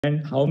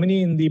And how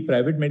many in the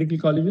private medical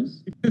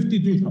colleges?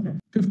 52,000.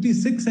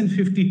 56 and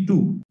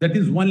 52. That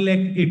is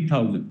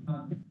 1,08,000.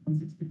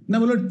 Now,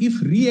 my lord, if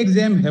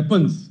re-exam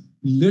happens,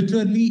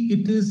 literally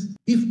it is,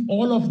 if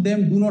all of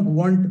them do not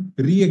want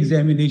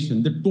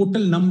re-examination, the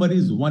total number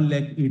is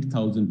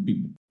 1,08,000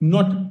 people,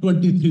 not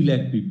 23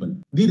 lakh people.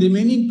 The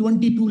remaining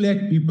 22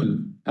 lakh people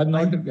have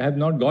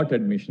not got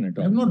admission at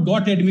all. Have not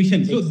got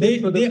admission. So they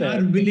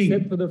are willing.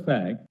 Except for the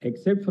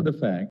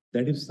fact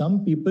that if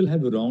some people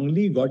have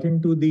wrongly got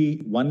into the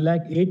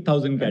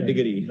 1,08,000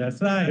 category,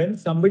 that's right. Then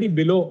somebody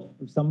below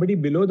the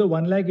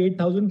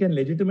 1,08,000 can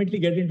legitimately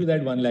get into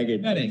that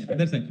 1,08,000. Correct.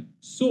 That's right.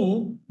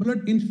 So,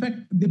 but in fact,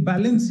 the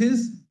balance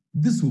is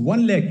this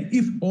 1 lakh.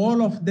 If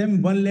all of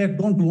them 1 lakh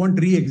don't want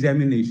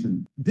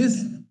re-examination,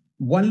 this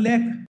 1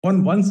 lakh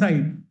on one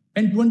side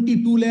and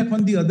 22 lakh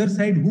on the other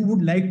side, who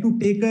would like to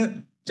take a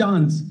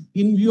chance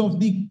in view of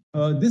the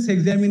this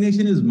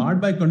examination is marred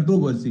by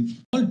controversy.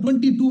 All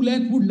 22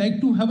 lakh would like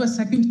to have a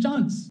second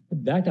chance.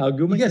 That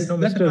argument, yes,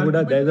 Mr.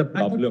 Huda, there's a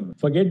problem.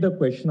 Forget the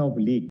question of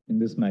leak in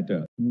this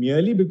matter.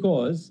 Merely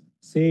because,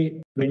 say,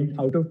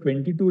 out of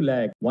 22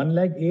 lakh,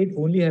 1,08,000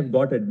 only have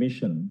got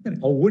admission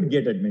or would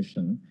get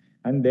admission.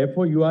 And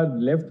therefore, you are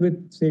left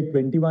with, say,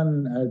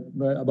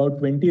 about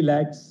 20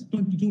 lakhs,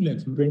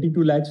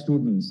 22 lakh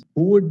students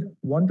who would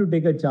want to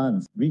take a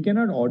chance. We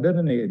cannot order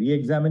a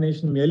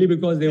re-examination merely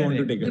because they want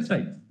to take a chance.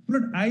 That's right.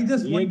 But I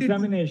just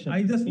re-examination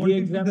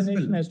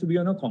has to be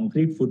on a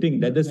concrete footing,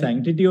 that the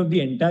sanctity of the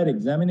entire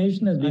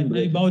examination has been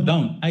broken. I bow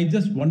down. I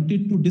just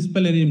wanted to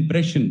dispel an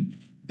impression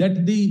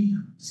that the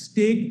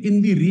stake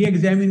in the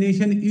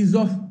re-examination is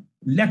of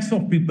lakhs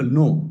of people.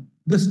 No.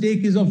 The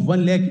stake is of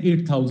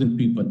 1,08,000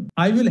 people.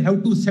 I will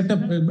have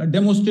to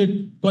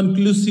demonstrate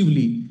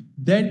conclusively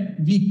that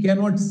we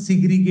cannot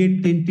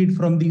segregate tainted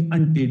from the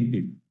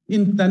untainted.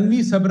 In Tanvi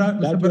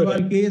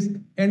Sabharwal case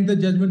and the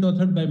judgment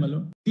authored by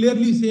Malo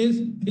clearly says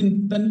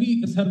in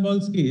Tanvi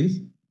Sabharwal's case,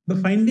 the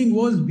finding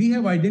was we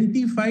have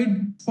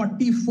identified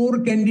 44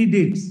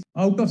 candidates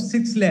out of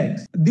 6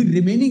 lakhs. The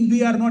remaining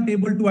we are not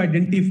able to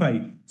identify.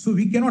 So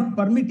we cannot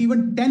permit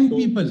even 10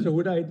 people. Mr.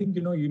 Huda, I think,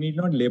 you need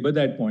not labor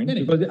that point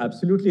because you're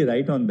absolutely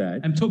right on that.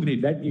 I'm so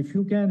great. That if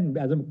you can,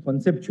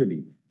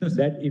 conceptually,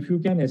 that if you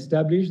can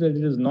establish that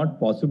it is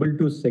not possible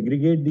to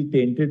segregate the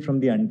tainted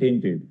from the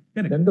untainted,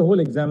 then the whole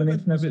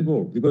examination has to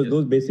go. Because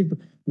those basic,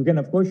 you can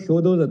of course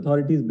show those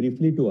authorities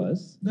briefly to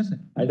us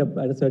at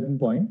a certain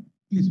point.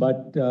 Please.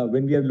 But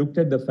when we have looked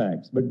at the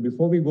facts, but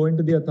before we go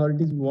into the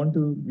authorities, we want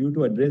you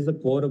to address the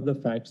core of the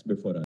facts before us.